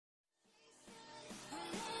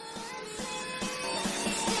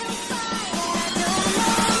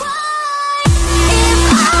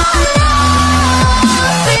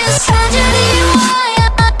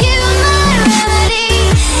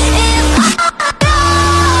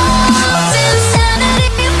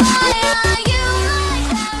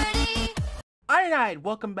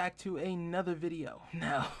welcome back to another video.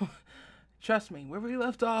 Now, trust me, where we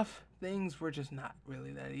left off, things were just not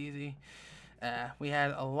really that easy. We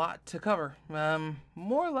had a lot to cover,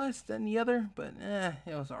 more or less than the other, but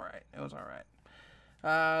it was alright,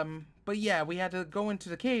 but yeah, we had to go into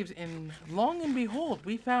the caves, and long and behold,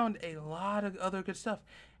 we found a lot of other good stuff,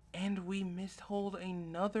 and we misholed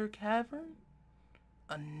another cavern?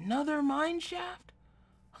 Another mine shaft?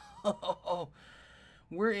 Oh,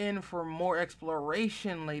 we're in for more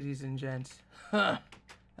exploration, ladies and gents.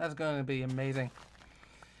 That's going to be amazing.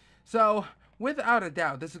 So, without a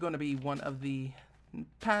doubt, this is going to be one of the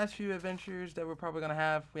past few adventures that we're probably going to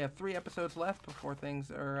have. We have 3 episodes left before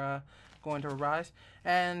things are going to arise.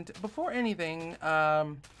 And before anything,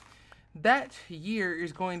 that year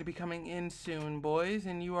is going to be coming in soon, boys,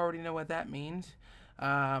 and you already know what that means.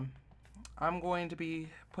 I'm going to be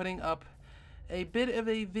putting up a bit of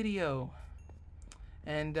a video.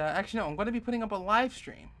 And actually, no, I'm going to be putting up a live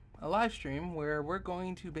stream. A live stream where we're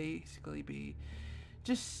going to basically be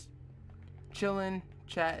just chilling,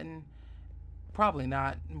 chatting. Probably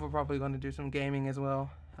not. We're probably going to do some gaming as well.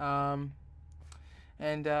 And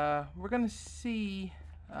we're going to see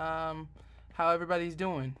how everybody's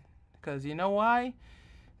doing. Because you know why?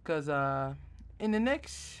 Because in the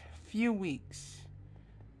next few weeks,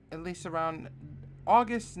 at least around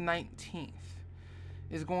August 19th,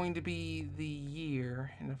 is going to be the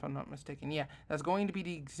year, and if I'm not mistaken, yeah, that's going to be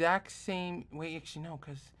the exact same, wait, actually, no,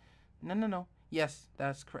 because, no, yes,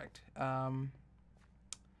 that's correct, it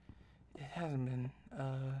hasn't been,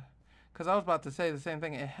 because I was about to say the same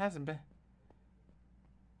thing, it hasn't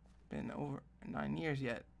been over 9 years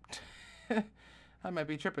yet. I might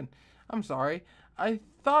be tripping, I'm sorry, I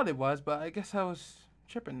thought it was, but I guess I was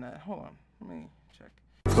tripping that, hold on, let me check.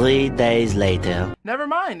 3 days later. Never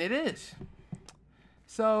mind, it is.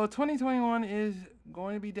 So 2021 is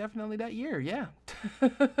going to be definitely that year, yeah.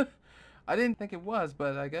 I didn't think it was,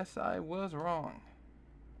 but I guess I was wrong.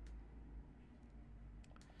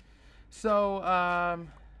 So,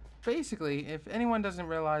 basically, if anyone doesn't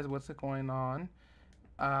realize what's going on,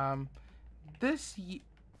 this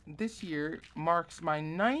year marks my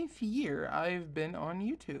 9th year I've been on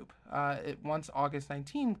YouTube. Once August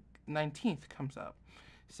 19th comes up.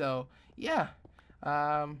 So, yeah.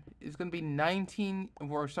 It's gonna be 19,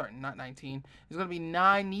 or sorry, not 19. It's gonna be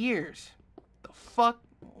 9 years. The fuck?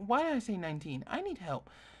 Why did I say 19? I need help.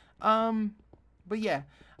 But yeah,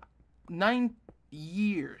 9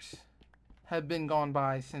 years have been gone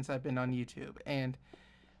by since I've been on YouTube, and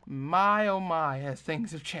my oh my, as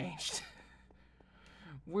things have changed.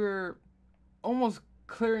 We're almost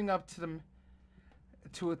clearing up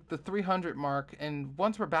to the 300 mark, and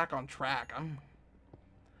once we're back on track,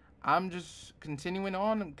 I'm just continuing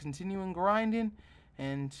on and continuing grinding,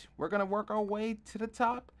 and we're gonna work our way to the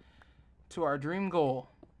top, to our dream goal.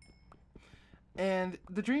 And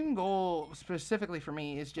the dream goal specifically for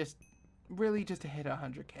me is just really just to hit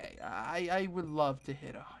 100K. I would love to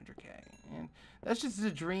hit 100K, and that's just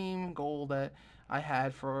a dream goal that I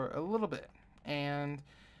had for a little bit, and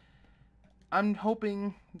I'm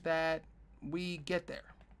hoping that we get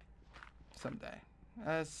there someday.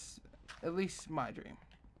 That's at least my dream.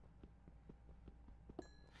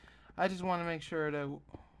 I just want to make sure that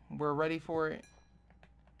we're ready for it,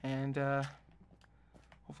 and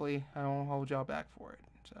hopefully I don't hold y'all back for it.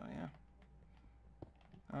 So yeah,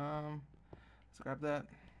 let's grab that.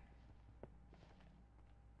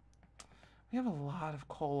 We have a lot of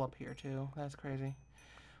coal up here too. That's crazy.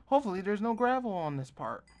 Hopefully there's no gravel on this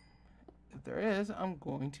part. If there is, I'm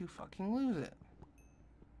going to fucking lose it.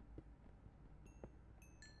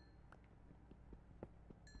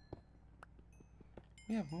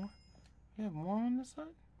 We have more. You have more on this side?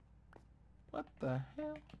 What the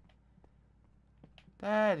hell?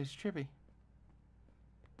 That is trippy.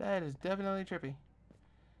 That is definitely trippy.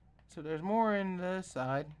 So there's more in this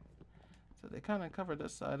side. So they kind of cover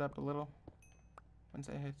this side up a little. Wouldn't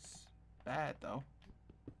say it's bad though.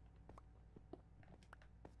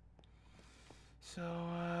 So,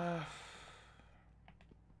 a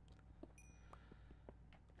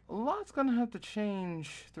lot's gonna have to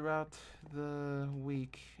change throughout the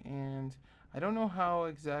week, and I don't know how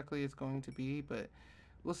exactly it's going to be, but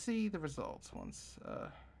we'll see the results once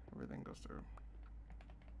everything goes through.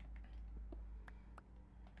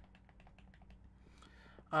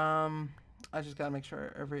 I just gotta make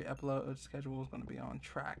sure every upload schedule is gonna be on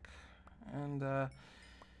track, and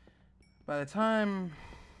by the time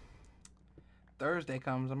Thursday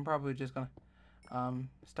comes, I'm probably just gonna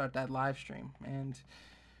start that live stream, and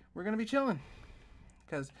we're gonna be chilling,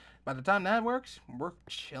 because by the time that works, we're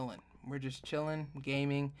chilling. We're just chilling,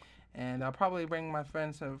 gaming, and I'll probably bring my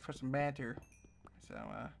friends for some banter, So,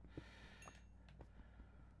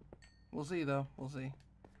 we'll see, though. We'll see.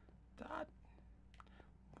 Dot.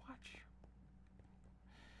 Watch.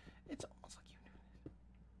 It's almost like you knew this.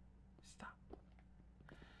 Stop.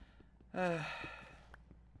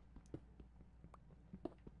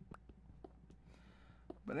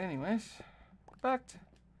 But anyways, back to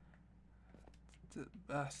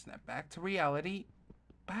snap back to reality,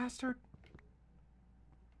 bastard.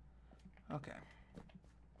 Okay.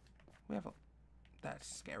 We have a. That's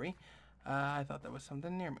scary. I thought there was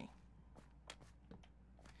something near me.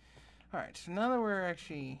 Alright, so now that we're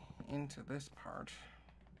actually into this part,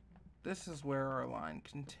 this is where our line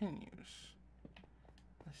continues.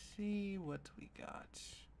 Let's see what we got.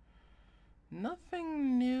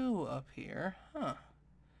 Nothing new up here. Huh.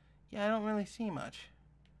 Yeah, I don't really see much.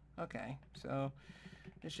 Okay, so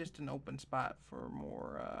it's just an open spot for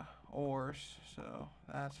more ores, so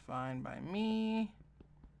that's fine by me.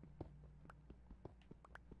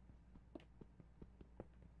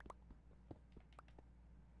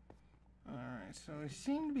 Alright, so we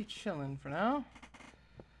seem to be chilling for now.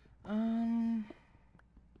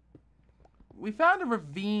 We found a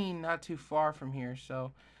ravine not too far from here,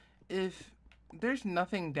 so if there's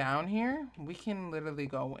nothing down here, we can literally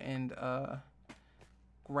go and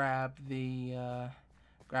grab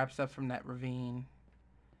stuff from that ravine.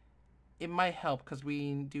 It might help because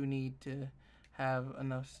we do need to have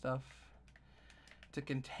enough stuff to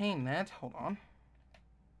contain that. Hold on.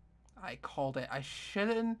 I called it. I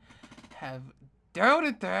shouldn't have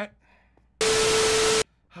doubted that.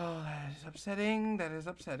 Oh, that is upsetting. That is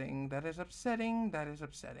upsetting. That is upsetting. That is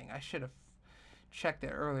upsetting. I should have checked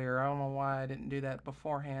it earlier. I don't know why I didn't do that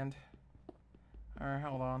beforehand. Alright,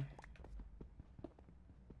 hold on.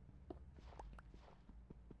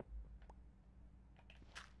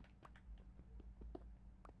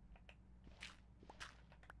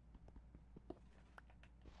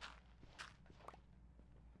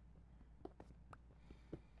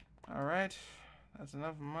 Alright. That's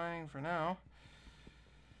enough mining for now.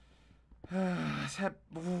 Let's have.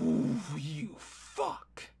 Ooh, you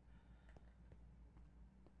fuck!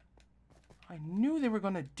 I knew they were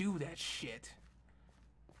gonna do that shit.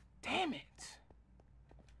 Damn it!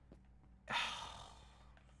 Oh,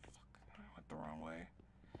 fuck, I went the wrong way.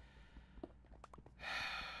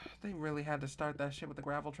 They really had to start that shit with the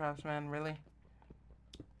gravel traps, man. Really?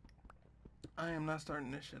 I am not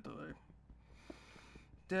starting this shit today.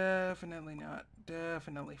 Definitely not.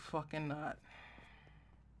 Definitely fucking not.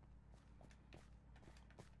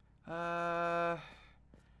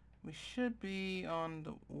 We should be on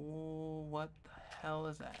the. Ooh, what the hell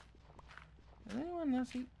is that? Does anyone else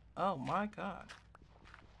see? Oh my god.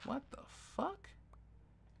 What the fuck?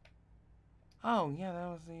 Oh, yeah, that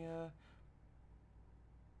was the,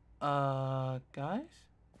 guys?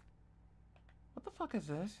 What the fuck is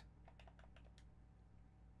this?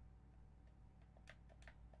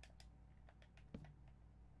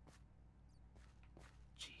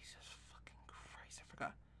 Jesus fucking Christ, I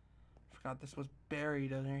forgot this was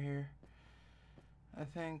buried under here. I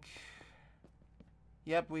think.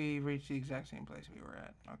 Yep, we reached the exact same place we were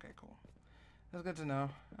at. Okay, cool. That's good to know.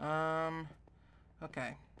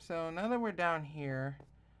 Okay. So now that we're down here,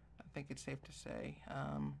 I think it's safe to say,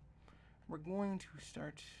 we're going to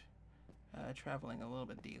start traveling a little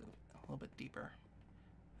bit deeper,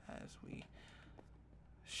 as we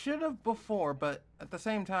should have before, but at the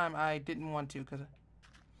same time, I didn't want to because.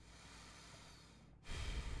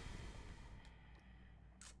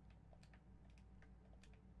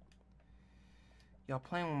 Y'all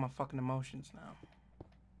playing with my fucking emotions now.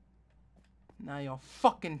 Now y'all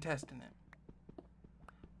fucking testing it.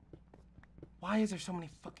 Why is there so many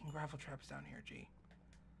fucking gravel traps down here, G?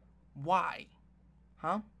 Why?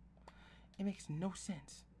 Huh? It makes no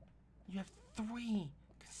sense. You have 3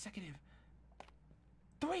 consecutive.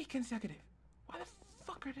 3 consecutive. Why the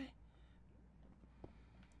fuck are they?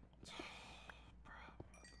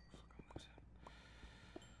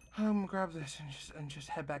 Grab this and just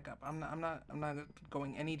head back up. I'm not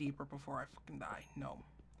going any deeper before I fucking die. No.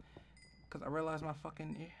 Cause I realize my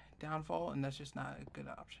fucking downfall, and that's just not a good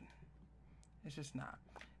option. It's just not.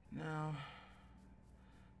 Now,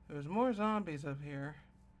 there's more zombies up here,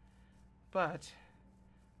 but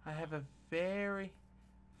I have a very,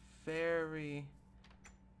 very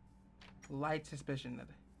light suspicion that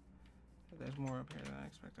there's more up here than I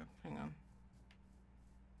expected. Hang on.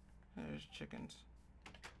 There's chickens.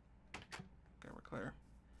 Okay, we're clear.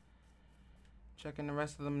 Checking the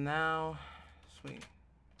rest of them now. Sweet.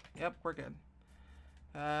 Yep, we're good.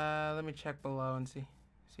 Let me check below and see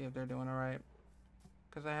if they're doing alright.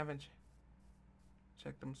 Because I haven't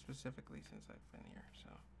checked them specifically since I've been here, so.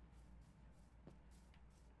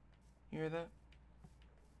 You hear that?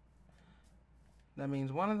 That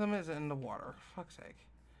means one of them is in the water. Fuck's sake.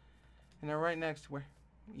 And they're right next to where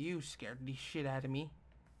you scared the shit out of me.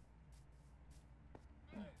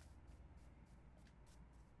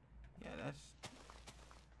 Yeah, that's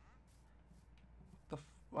the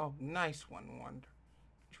oh, nice one, Wonder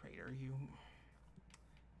Traitor, you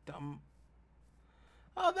dumb.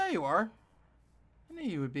 Oh, there you are. I knew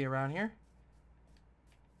you would be around here.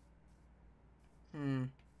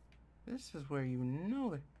 This is where you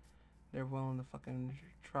know they're willing to fucking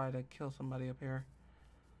try to kill somebody up here.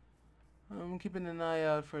 I'm keeping an eye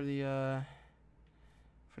out for the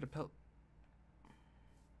pill.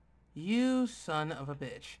 You son of a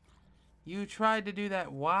bitch. You tried to do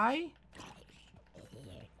that. Why?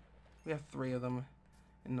 We have 3 of them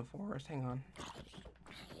in the forest. Hang on.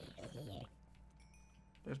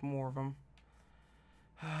 There's more of them.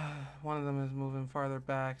 One of them is moving farther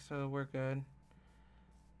back, so we're good.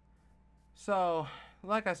 So,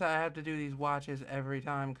 like I said, I have to do these watches every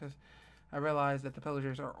time because I realize that the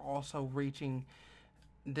pillagers are also reaching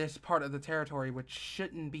this part of the territory which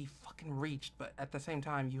shouldn't be fucking reached, but at the same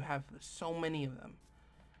time you have so many of them.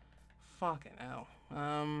 Fucking hell.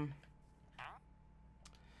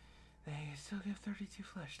 They still give 32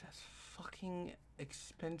 flesh. That's fucking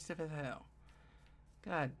expensive as hell.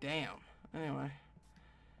 God damn. Anyway.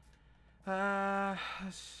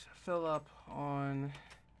 Let's fill up on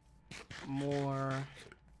more.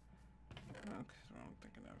 Okay, so I'm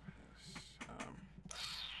thinking of is,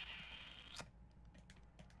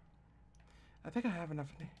 I think I have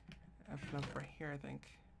enough right here, I think.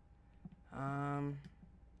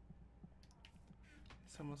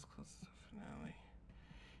 It's almost close to the finale.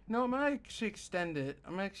 No, I might actually extend it.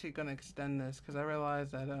 I'm actually gonna extend this because I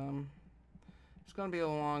realize that it's gonna be a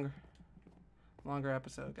longer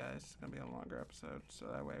episode, guys. It's gonna be a longer episode, so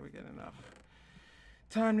that way we get enough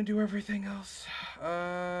time to do everything else. We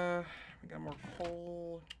got more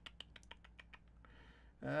coal.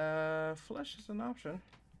 Flesh is an option.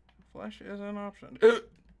 Flesh is an option.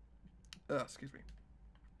 Excuse me.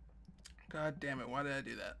 God damn it, why did I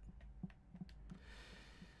do that?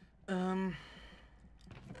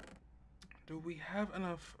 Do we have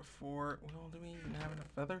enough for, well, do we even have enough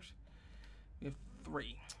feathers? We have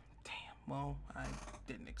 3. Damn, well, I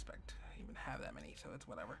didn't expect to even have that many, so it's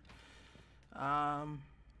whatever.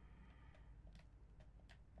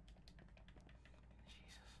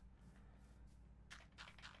 Jesus.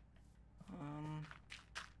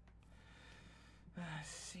 Let's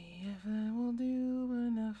see if that will do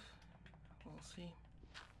enough. We'll see.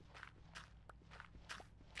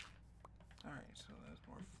 Alright, so there's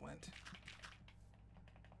more flint.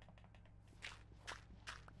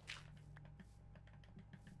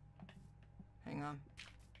 Hang on.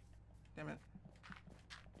 Damn it.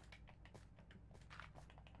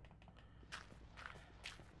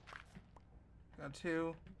 Got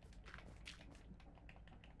 2.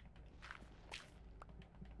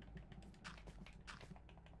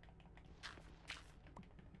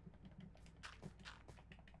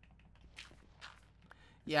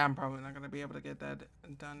 Yeah, I'm probably not going to be able to get that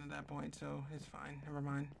done at that point, so it's fine. Never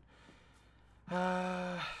mind.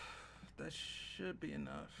 That should be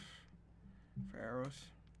enough for arrows.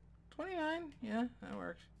 29? Yeah, that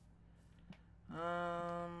works.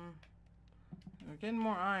 We're getting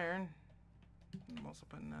more iron. I'm also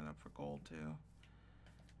putting that up for gold, too.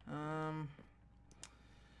 I'm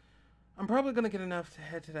probably going to get enough to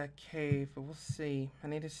head to that cave, but we'll see. I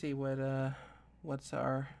need to see what's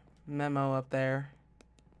our memo up there.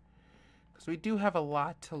 Because we do have a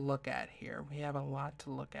lot to look at here. We have a lot to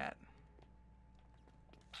look at.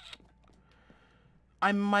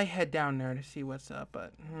 I might head down there to see what's up,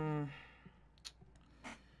 but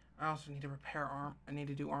I also need to repair I need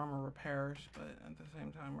to do armor repairs, but at the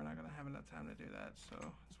same time, we're not gonna have enough time to do that, so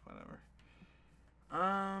it's whatever.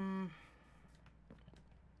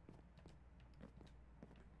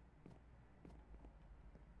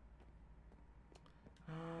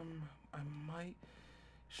 I might.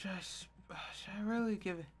 Should I really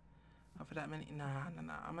give it up for that many? Nah.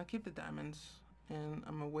 I'm gonna keep the diamonds, and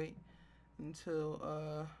I'm gonna wait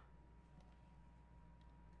until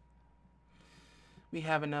we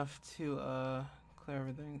have enough to clear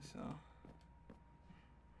everything. So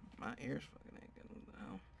my ears fucking ain't getting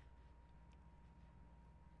down.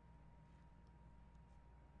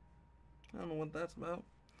 I don't know what that's about.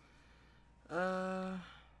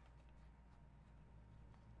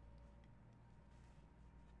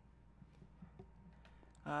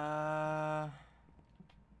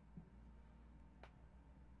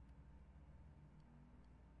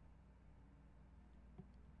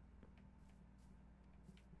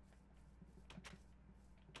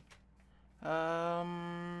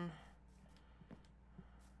 Um...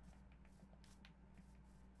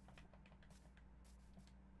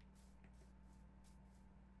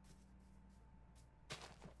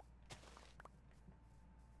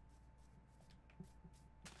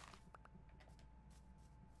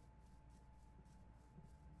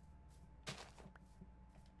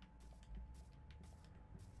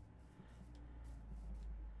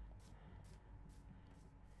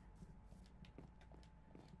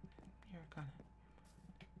 You're gonna...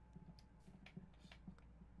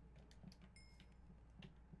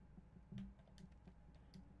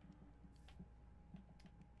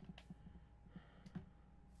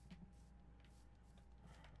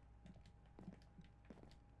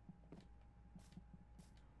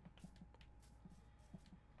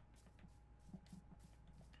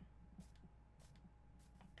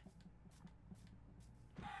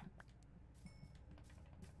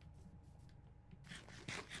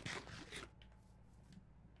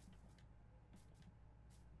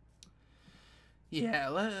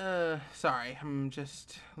 Yeah, sorry, I'm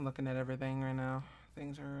just looking at everything right now.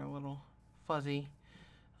 Things are a little fuzzy.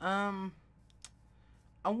 I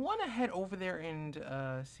want to head over there and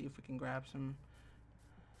see if we can grab some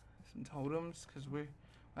totems, because we're...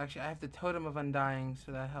 Actually, I have the Totem of Undying,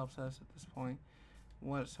 so that helps us at this point.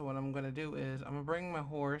 So what I'm going to do is, I'm going to bring my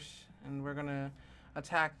horse, and we're going to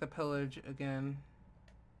attack the pillage again.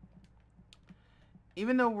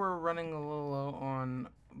 Even though we're running a little low on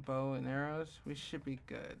bow and arrows, we should be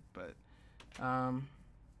good, but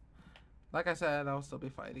like I said, I'll still be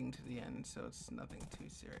fighting to the end, so it's nothing too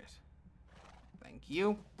serious. Thank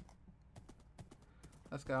you.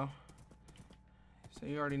 Let's go. So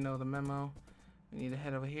you already know the memo. We need to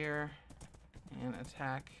head over here and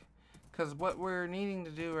attack, because what we're needing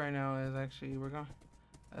to do right now is actually we're going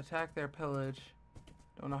to attack their pillage.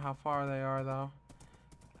 Don't know how far they are though.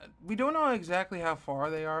 We don't know exactly how far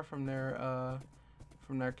they are from their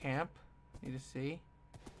camp. Need to see.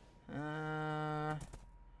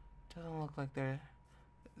 Doesn't look like they're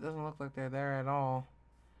there at all.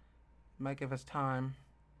 Might give us time.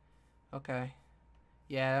 Okay.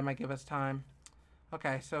 Yeah, that might give us time.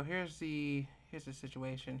 Okay, so here's the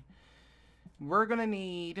situation. We're gonna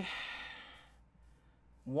need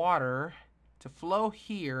water to flow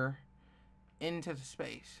here into the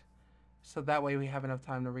space, so that way we have enough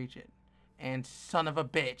time to reach it. And son of a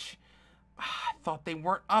bitch, I thought they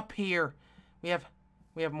weren't up here. We have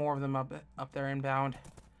more of them up there inbound.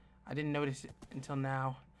 I didn't notice it until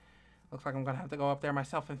now. Looks like I'm gonna have to go up there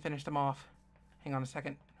myself and finish them off. Hang on a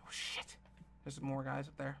second. Oh shit, there's more guys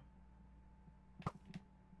up there.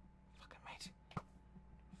 Fucking mate.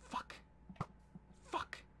 Fuck.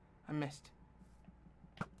 I missed.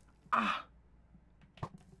 Ah.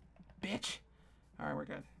 Bitch. Alright, we're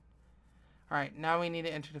good. Alright, now we need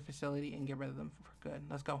to enter the facility and get rid of them for good.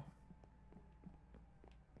 Let's go.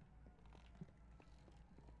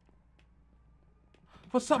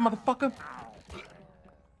 What's up, motherfucker?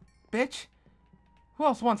 Bitch. Who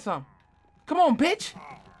else wants some? Come on, bitch.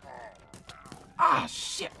 Ah,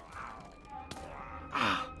 shit.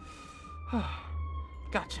 Ah.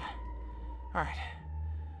 Gotcha. Alright.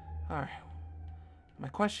 My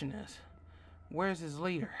question is, where's his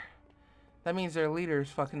leader? That means their leader is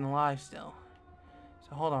fucking alive still.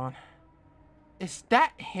 So hold on. Is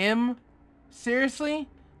that him? Seriously?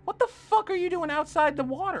 What the fuck are you doing outside the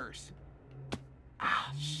waters?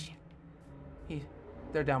 Ah, shit.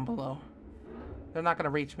 They're down below. They're not gonna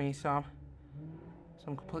reach me, so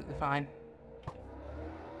I'm completely fine.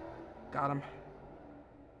 Got him.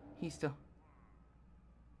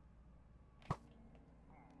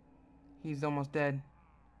 He's almost dead.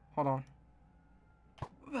 Hold on.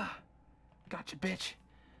 Gotcha, bitch.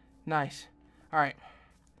 Nice. Alright.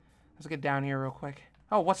 Let's get down here real quick.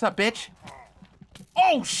 Oh, what's up, bitch?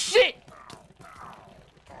 Oh, shit!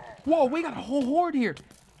 Whoa, we got a whole horde here.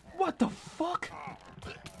 What the fuck?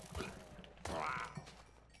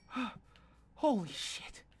 Holy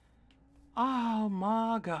shit. Oh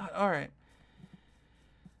my god. Alright.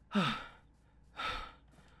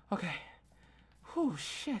 Okay. Whew,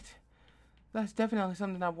 shit. That's definitely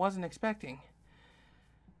something I wasn't expecting.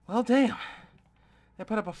 Well, damn. They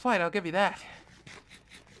put up a fight, I'll give you that.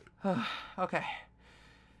 Okay.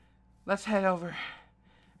 Let's head over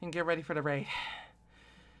and get ready for the raid.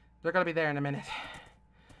 They're gonna be there in a minute.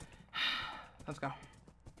 Let's go.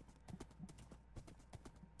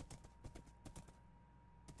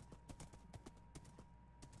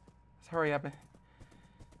 Let's hurry up and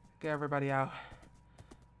get everybody out.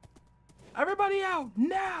 Everybody out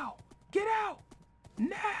now! Get out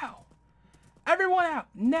now! Everyone out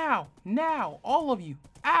now! Now! All of you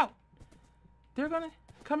out! They're gonna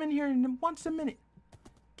come in here in once a minute.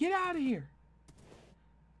 Get out of here.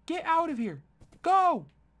 Get out of here. Go.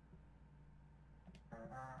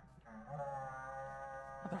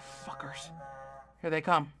 Motherfuckers. Here they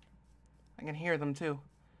come. I can hear them too.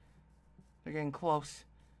 They're getting close.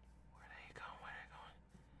 Where are they going? Where are they going?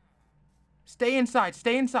 Stay inside.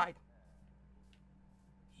 Stay inside.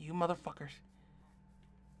 You motherfuckers.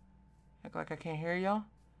 Act like I can't hear y'all.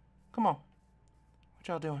 Come on. What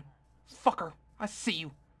y'all doing? Fucker. I see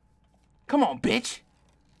you. Come on, bitch.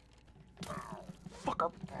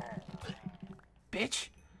 Fucker. Bitch.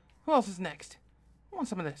 Who else is next? I want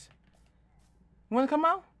some of this. You want to come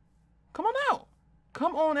out? Come on out.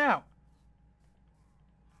 Come on out.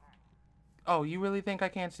 Oh, you really think I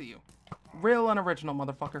can't see you? Real unoriginal,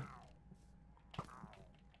 motherfucker.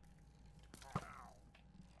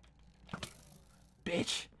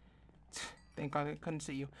 Bitch. Think I couldn't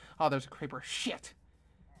see you. Oh, there's a creeper. Shit.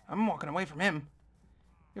 I'm walking away from him.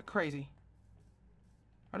 You're crazy.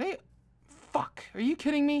 Are they... Fuck. Are you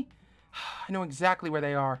kidding me? I know exactly where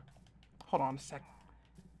they are. Hold on a sec.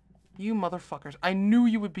 You motherfuckers. I knew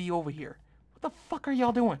you would be over here. What the fuck are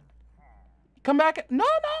y'all doing? Come back. No,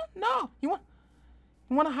 no, no. You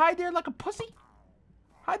want to hide there like a pussy?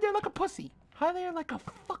 Hide there like a pussy. Hide there like a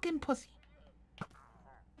fucking pussy.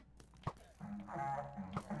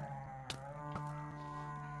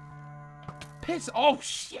 Piss. Oh,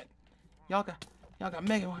 shit. Y'all got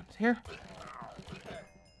mega ones here.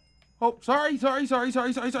 Oh, sorry.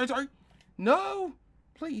 No.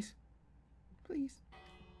 Please. Please.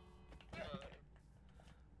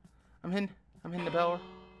 I'm hitting the bell.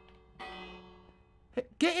 Hey,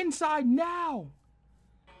 get inside now.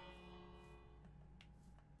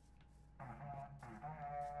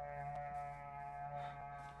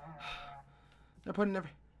 They're putting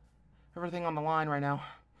everything on the line right now.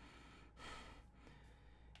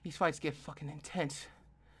 These fights get fucking intense.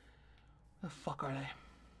 Where the fuck are they?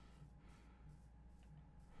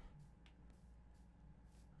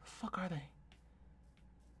 The fuck are they?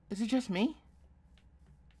 Is it just me?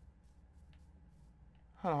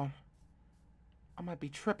 Hold on. I might be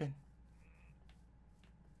tripping.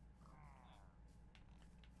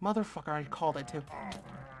 Motherfucker, I called it too.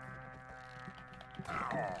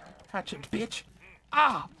 Catch him, bitch.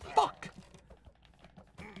 Ah, fuck.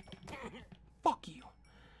 Fuck you.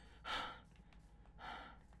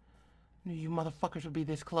 Knew you motherfuckers would be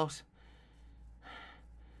this close.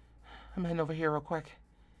 I'm heading over here real quick.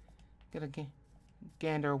 Get a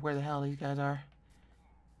gander where the hell these guys are.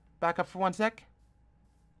 Back up for 1 sec.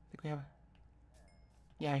 I think we have a...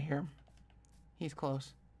 Yeah, I hear him. He's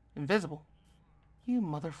close. Invisible. You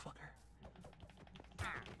motherfucker.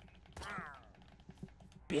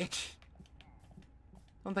 Bitch.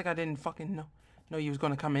 Don't think I didn't fucking know you was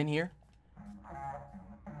gonna come in here.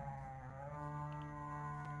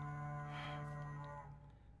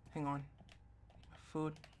 Hang on.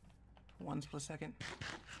 Food. For 1 split second.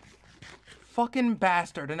 Fucking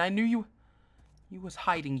bastard. And I knew you was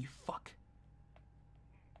hiding, you fuck.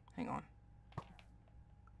 Hang on.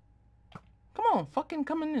 Come on, fucking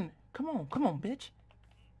coming in. Come on, bitch.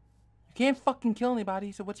 You can't fucking kill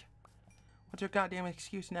anybody, so what's your goddamn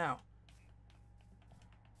excuse now?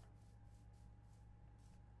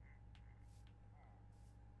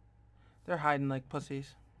 They're hiding like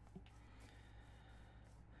pussies.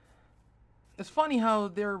 It's funny how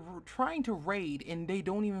they're trying to raid and they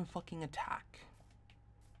don't even fucking attack.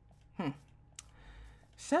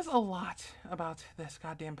 Says a lot about this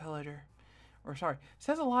goddamn pillager. Or sorry,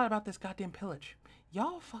 says a lot about this goddamn pillage.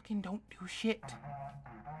 Y'all fucking don't do shit.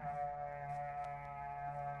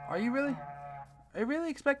 Are you really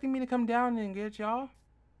expecting me to come down and get y'all?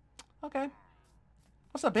 Okay.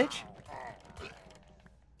 What's up, bitch?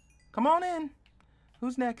 Come on in.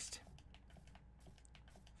 Who's next?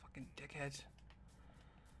 Fucking dickheads.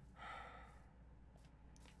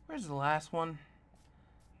 Where's the last one?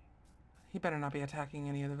 He better not be attacking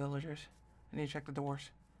any of the villagers. I need to check the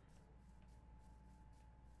doors.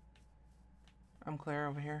 I'm clear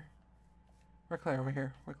over here. We're clear over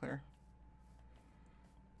here. We're clear.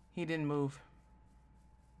 He didn't move.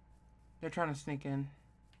 They're trying to sneak in.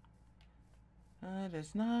 It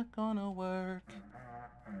is not gonna work.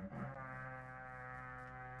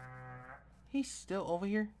 He's still over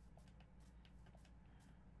here?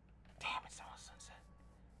 Damn, it's almost sunset.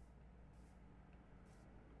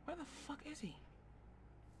 Where the fuck is he?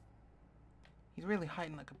 He's really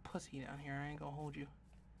hiding like a pussy down here. I ain't gonna hold you.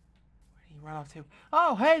 Where did he run off to?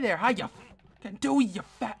 Oh, hey there. How you fucking do, you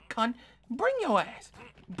fat cunt? Bring your ass.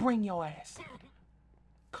 Bring your ass.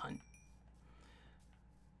 Cunt.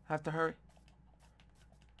 Have to hurry.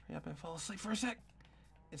 Hurry up and fall asleep for a sec.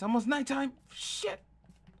 It's almost nighttime. Shit.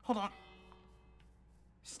 Hold on.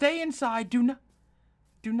 Stay inside. Do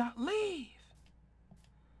not leave.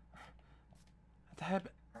 The head.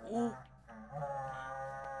 Oh.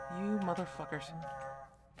 You motherfuckers.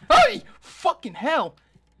 Hey! Fucking hell!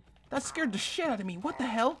 That scared the shit out of me. What the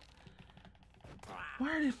hell?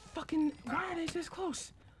 Why are they this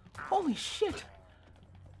close? Holy shit.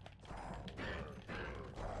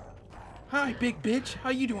 Hi, big bitch. How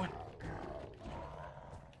you doing?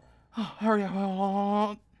 Oh, hurry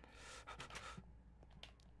up.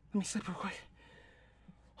 Let me sleep real quick.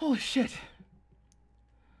 Holy shit.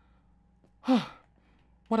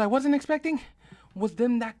 What I wasn't expecting was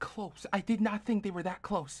them that close. I did not think they were that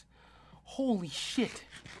close. Holy shit.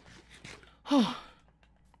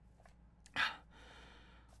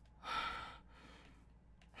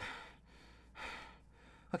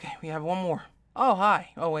 Okay, we have one more. Oh,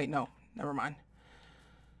 hi. Oh, wait, no. Never mind.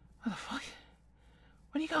 What the fuck?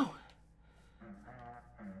 Where'd he go?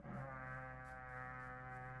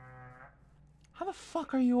 How the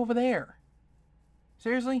fuck are you over there?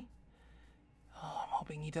 Seriously? Oh, I'm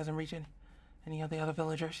hoping he doesn't reach any of the other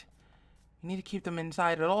villagers. You need to keep them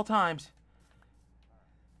inside at all times.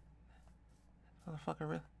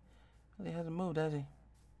 Motherfucker really hasn't moved, has he?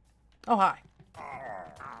 Oh, hi.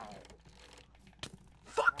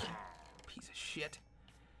 Fucking piece of shit.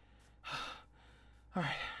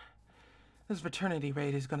 Alright. This fraternity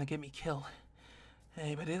raid is gonna get me killed.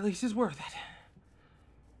 Hey, but at least it's worth it.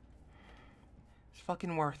 It's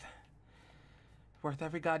fucking worth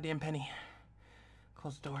every goddamn penny.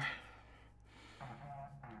 Close the door.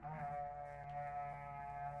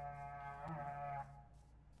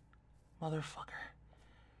 Motherfucker.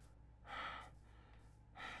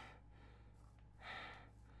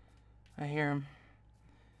 I hear him.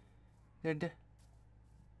 They're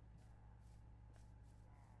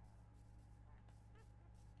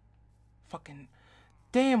fucking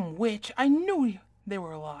damn witch. I knew they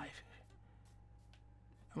were alive.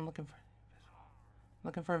 I'm looking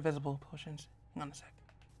for invisible potions. Hang on a sec.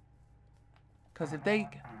 Because if they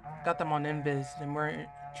got them on invis, then we're in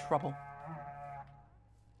trouble.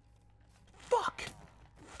 Fuck!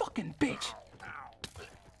 Fucking bitch!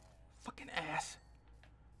 Fucking ass.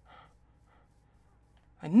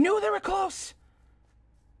 I knew they were close!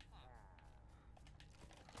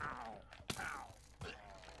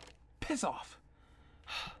 Piss off.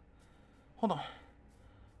 Hold on.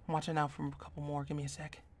 I'm watching out for a couple more. Give me a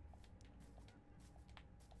sec.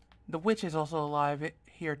 The witch is also alive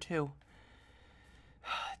here too.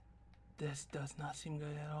 This does not seem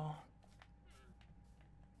good at all.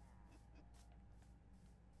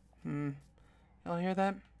 Y'all hear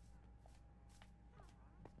that?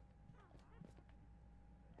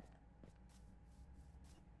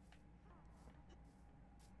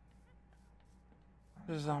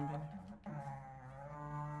 There's a zombie.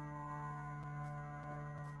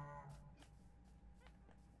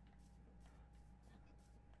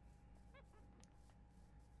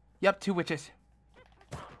 Yep, 2 witches.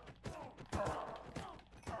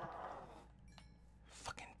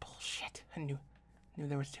 Fucking bullshit. I knew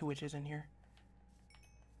there was 2 witches in here.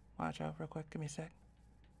 Watch out real quick. Give me a sec.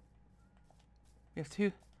 We have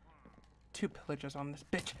two pillagers on this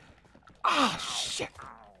bitch. Ah, shit.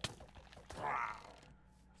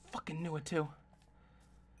 Fucking knew it too.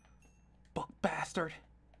 Buck bastard.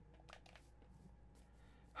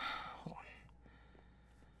 Hold on.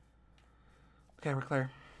 Okay, we're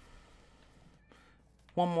clear.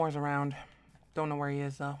 One more's around. Don't know where he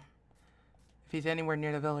is though. If he's anywhere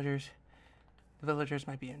near the villagers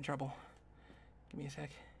might be in trouble. Give me a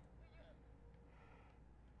sec.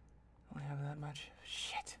 Only have that much.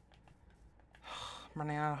 Shit. I'm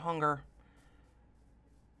running out of hunger.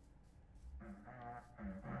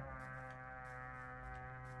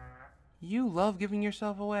 You love giving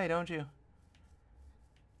yourself away, don't you?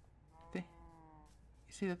 You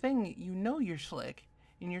see, the thing, you know you're slick,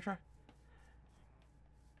 and you're trying.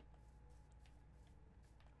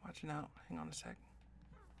 Watching out. Hang on a sec.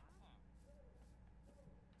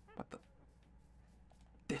 What the?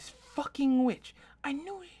 This fucking witch. I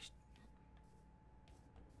knew he's.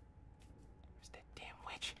 Where's that damn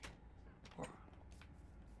witch?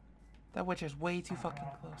 That witch is way too fucking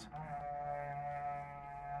close.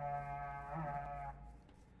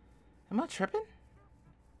 Am I tripping?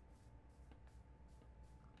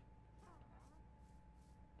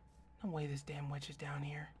 No way this damn witch is down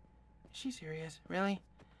here. Is she serious? Really?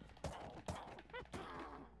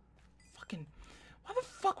 Fucking... Why the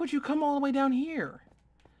fuck would you come all the way down here?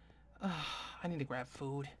 I need to grab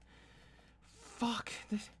food. Fuck.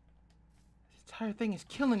 This entire thing is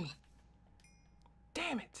killing me.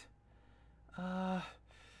 Damn it. Can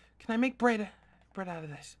I make bread bread out of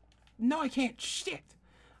this. No, I can't. Shit.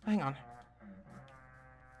 Hang on.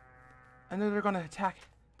 I know they're gonna attack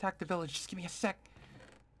the village. Just give me a sec.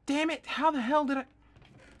 Damn it! How the hell did I?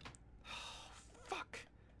 Oh, fuck.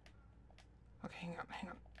 Okay, hang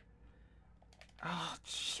on. Oh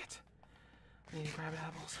shit! I need to grab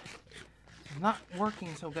apples. It's not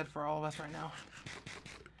working so good for all of us right now.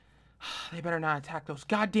 They better not attack those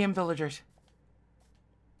goddamn villagers.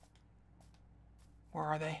 Where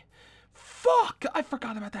are they? Fuck! I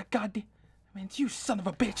forgot about that goddamn. I mean, it's you son of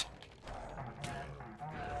a bitch.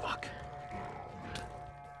 Fuck.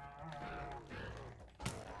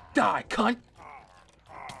 Die, cunt!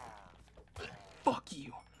 Fuck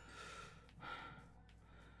you.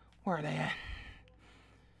 Where are they at?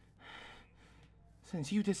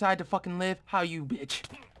 Since you decide to fucking live, how you bitch?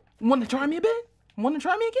 Wanna try me a bit? Wanna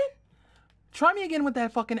try me again? Try me again with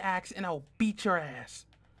that fucking axe and I'll beat your ass.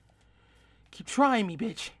 Keep trying me,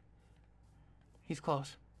 bitch. He's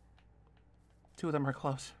close. Two of them are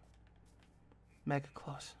close. Mega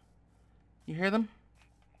close. You hear them?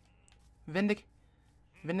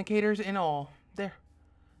 Vindicators and all.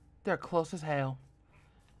 They're close as hell.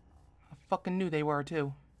 I fucking knew they were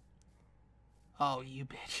too. Oh, you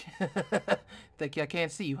bitch. Think I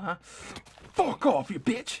can't see you, huh? Fuck off, you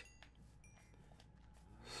bitch!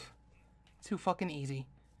 Too fucking easy.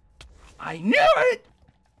 I knew it!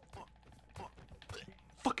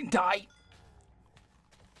 Fucking die!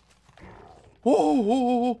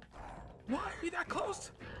 Whoa! Why are you that close?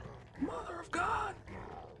 Mother of God!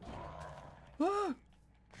 Ah.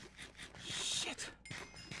 Shit!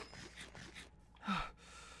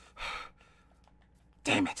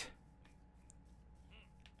 Damn it!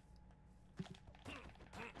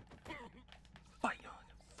 Fight on,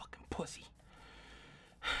 fucking pussy.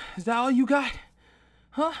 Is that all you got?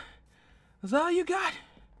 Huh? Is that all you got?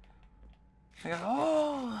 I got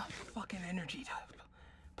all the fucking energy to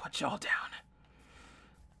put y'all down.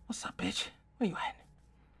 What's up, bitch? Where you at?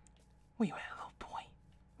 Where you at, little boy?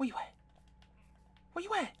 Where you at? Where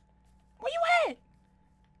you at? Where you at?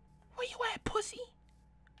 Where you at, pussy?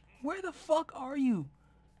 Where the fuck are you?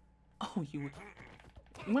 Oh, you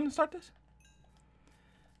want to start this?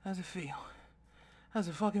 How's it feel? How's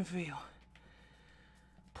it fucking feel?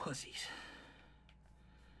 Pussies.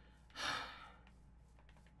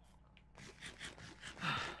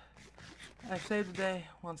 I've saved the day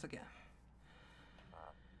once again.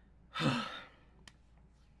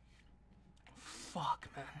 Fuck,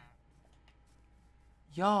 man.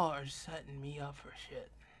 Y'all are setting me up for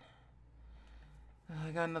shit.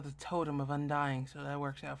 I got another totem of undying, so that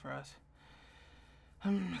works out for us.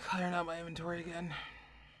 I'm clearing out my inventory again.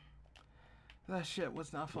 That shit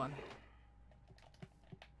was not fun.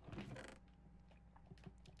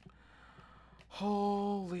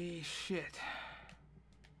 Holy shit.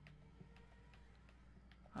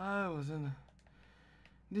 I was in a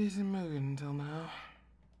decent mood until now.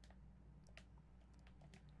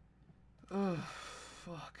 Ugh,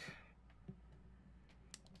 fuck.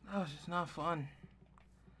 That was just not fun.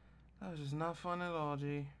 That was just not fun at all,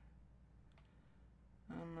 G.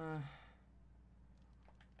 I'm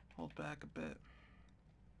hold back a bit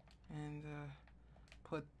and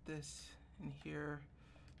put this in here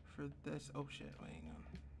for this. Oh shit, wait, hang on.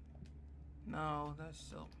 No, that's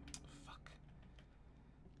still, fuck.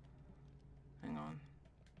 Hang on.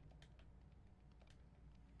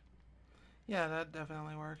 Yeah, that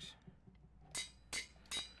definitely works.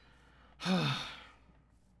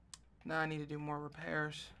 Now I need to do more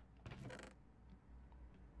repairs.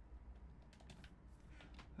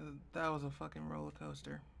 That was a fucking roller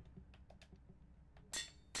coaster.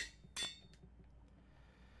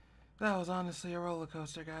 That was honestly a roller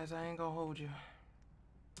coaster, guys. I ain't gonna hold you.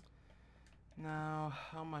 Now,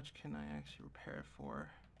 how much can I actually repair it for?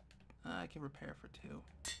 I can repair for 2.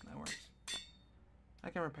 That works. I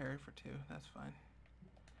can repair it for 2. That's fine.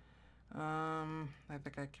 I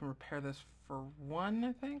think I can repair this for 1,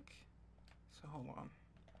 I think. So hold on.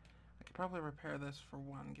 I could probably repair this for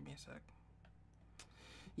 1. Give me a sec.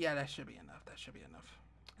 Yeah, that should be enough. That should be enough.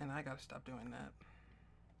 And I gotta stop doing that.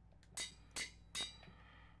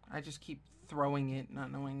 I just keep throwing it,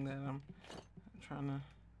 not knowing that I'm trying to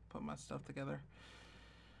put my stuff together.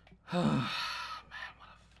 Man, what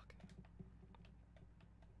a fucking...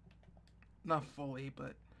 Not fully,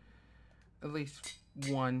 but at least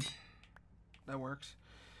 1. That works.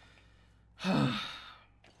 Dude.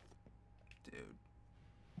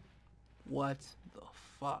 What the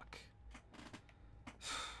fuck?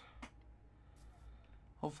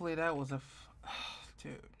 Hopefully that was a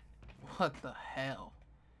dude. What the hell?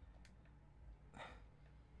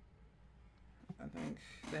 I think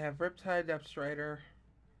they have Riptide, Depth Strider.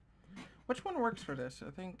 Which one works for this? I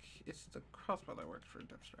think it's the crossbow that works for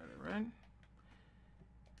Death Strider, right?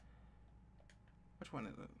 Which one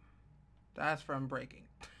is it? That's for unbreaking.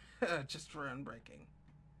 Just for unbreaking.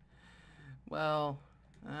 Well,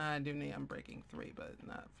 I do need unbreaking 3, but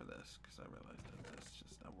not for this, because I realized that that's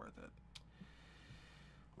just not worth it.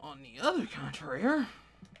 On the other contrary,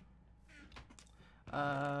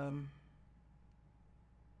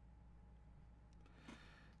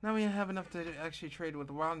 now we have enough to actually trade with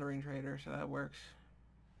the Wandering Trader, so that works.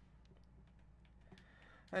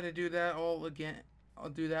 I had to do that all again. I'll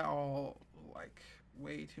do that all, like,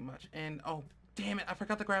 way too much. And, oh, damn it, I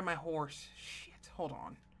forgot to grab my horse. Shit, hold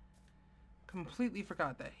on. Completely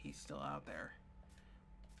forgot that he's still out there.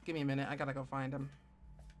 Give me a minute, I gotta go find him.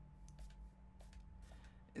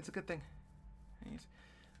 It's a good thing.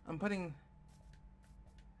 I'm putting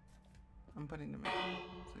them in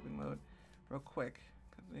sleeping mode real quick,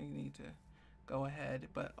 because we need to go ahead.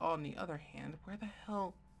 But on the other hand, where the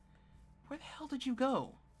hell did you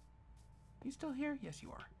go? You still here? Yes,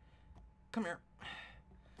 you are. Come here.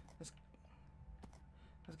 Let's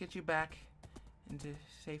get you back into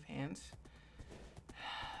safe hands.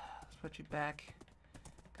 Let's put you back.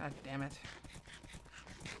 God damn it.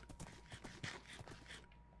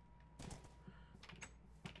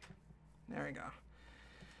 There we go.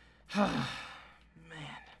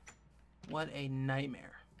 Man. What a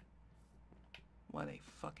nightmare. What a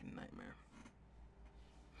fucking nightmare.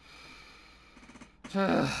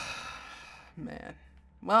 Man.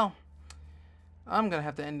 Well, I'm gonna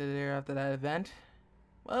have to end it there after that event.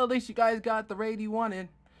 Well, at least you guys got the raid you wanted.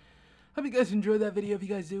 Hope you guys enjoyed that video. If you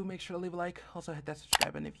guys do, make sure to leave a like. Also, hit that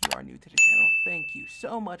subscribe button if you are new to the channel. Thank you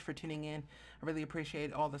so much for tuning in. I really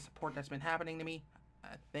appreciate all the support that's been happening to me.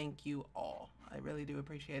 Thank you all. I really do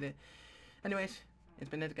appreciate it. Anyways, it's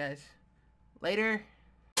been it, guys. Later.